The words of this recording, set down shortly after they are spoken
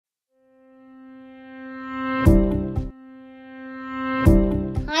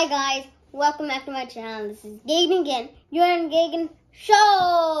Hi guys, welcome back to my channel. This is Gagan again. You're on Gagan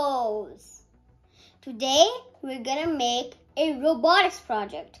Shows. Today we're gonna make a robotics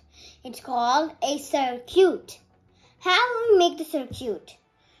project. It's called a circuit. How will we make the circuit?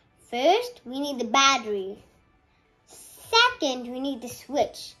 First, we need the battery. Second, we need the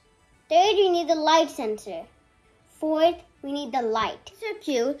switch. Third, we need the light sensor. Fourth, we need the light.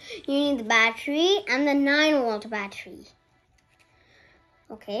 Circuit, you need the battery and the 9-volt battery.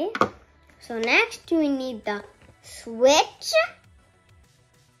 Okay, so next we need the switch.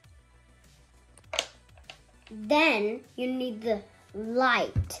 Then you need the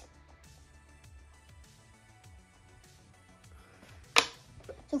light.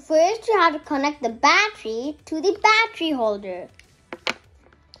 So first you have to connect the battery to the battery holder.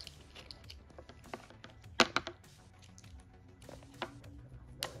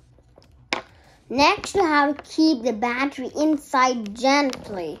 Next, you have to keep the battery inside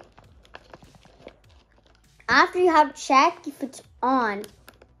gently. After, you have to check if it's on.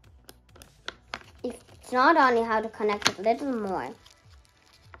 If it's not on, you have to connect it a little more.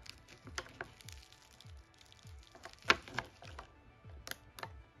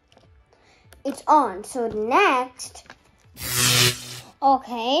 It's on. So next,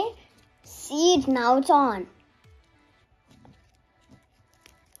 okay, see it now, it's on.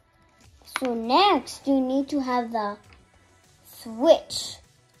 So next, you need to have the switch.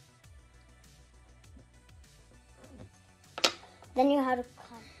 Then you have to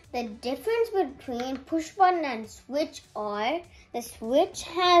the difference between push button and switch are the switch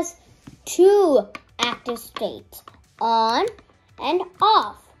has 2 active states, on and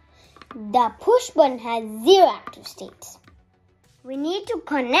off. The push button has 0 active states. We need to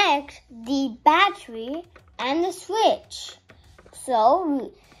connect the battery and the switch.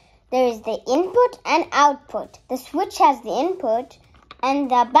 So there is the input and output. The switch has the input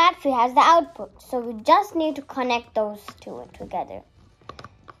and the battery has the output. So we just need to connect those two together.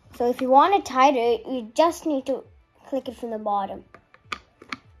 So if you want it tighter, you just need to click it from the bottom.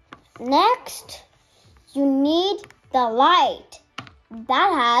 Next, you need the light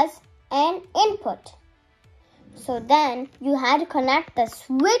that has an input. So then you have to connect the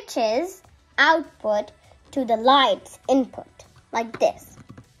switch's output to the light's input, like this.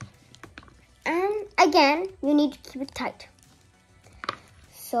 And again, you need to keep it tight.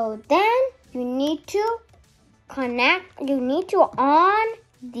 So then you need to on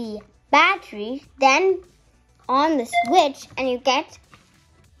the battery, then on the switch, and you get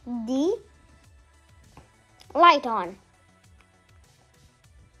the light on.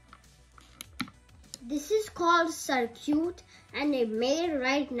 This is called circuit, and I made it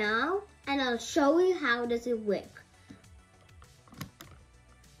right now, and I'll show you how does it work.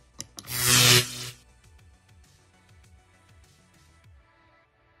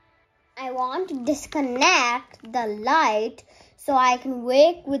 I want to disconnect the light so I can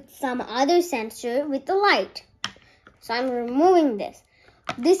work with some other sensor with the light. So I'm removing this.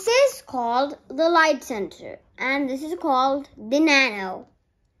 This is called the light sensor and this is called the nano.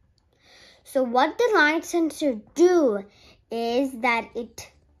 So what the light sensor do is that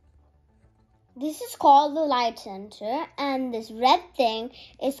this is called the light sensor and this red thing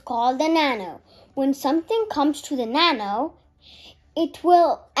is called the nano. When something comes to the nano, it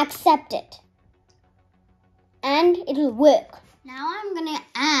will accept it and it will work. Now I'm going to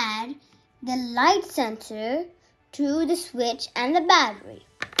add the light sensor to the switch and the battery.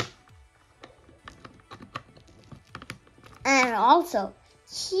 And also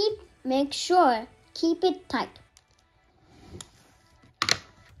keep it tight.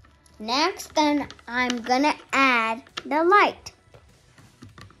 Next, then I'm going to add the light.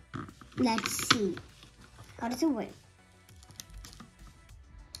 Let's see. How does it work?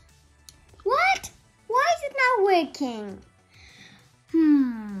 What? Why is it not working?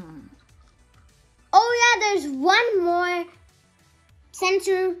 Oh yeah, there's one more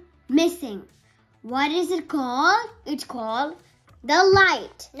sensor missing. What is it called? It's called the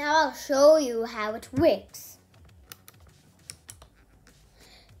light. Now I'll show you how it works.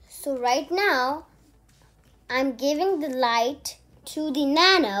 So right now, I'm giving the light to the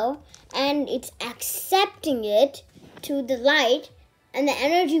nano and it's accepting it to the light and the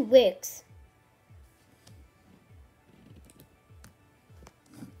energy works.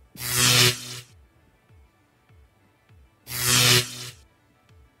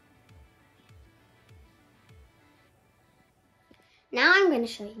 Now I'm going to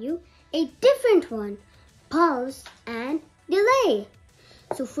show you a different one, pulse and delay.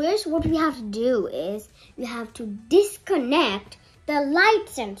 So first what we have to do is we have to disconnect the light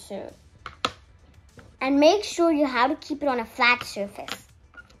sensor and make sure you have to keep it on a flat surface.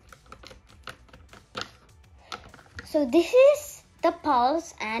 So this is the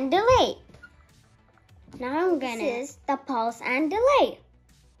pulse and delay. This is the pulse and delay.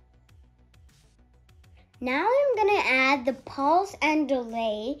 Now I'm gonna add the pulse and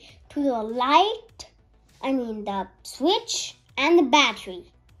delay to the the switch and the battery.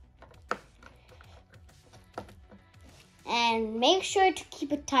 And make sure to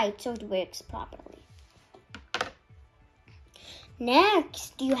keep it tight so it works properly.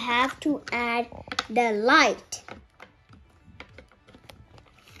 Next, you have to add the light.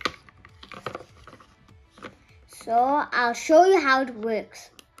 So I'll show you how it works.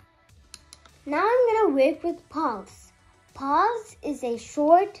 Now I'm going to work with pulse. Pulse is a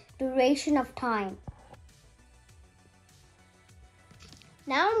short duration of time.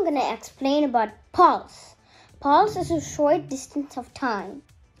 Now I'm going to explain about pulse. Pulse is a short distance of time.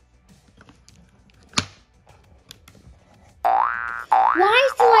 Why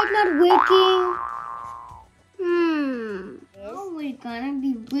is the light not working? Now we're going to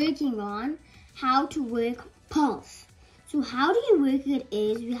be working on how to work pulse. So how do you work it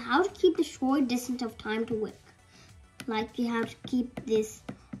is, we have to keep the short distance of time to work. Like we have to keep this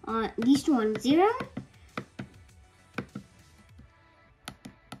these two on 0.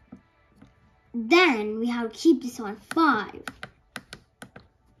 Then we have to keep this on 5.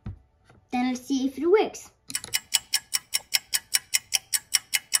 Then let's see if it works.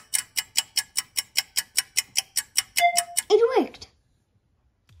 It worked.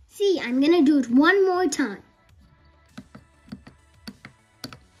 See, I'm gonna do it one more time.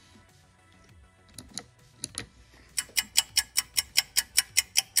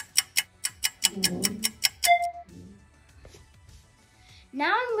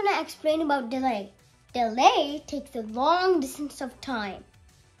 Now I'm going to explain about delay. Delay takes a long distance of time.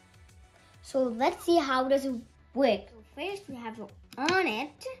 So let's see how does it work. So first we have to on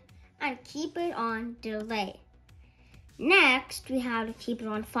it and keep it on delay. Next we have to keep it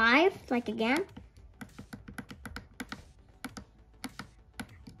on 5, like again.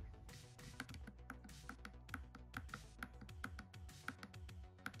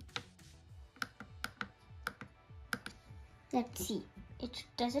 Let's see.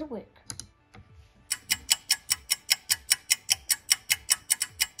 Does it work?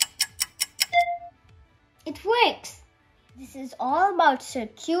 It works. This is all about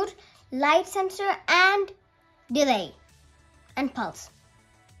circuit, light sensor, and delay and pulse.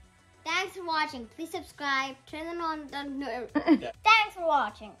 Thanks for watching. Please subscribe. Turn on the Thanks for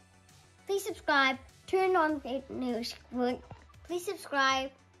watching. Please subscribe. Turn on the Please subscribe.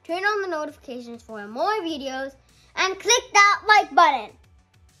 Turn on the notifications for more videos. And click that like button.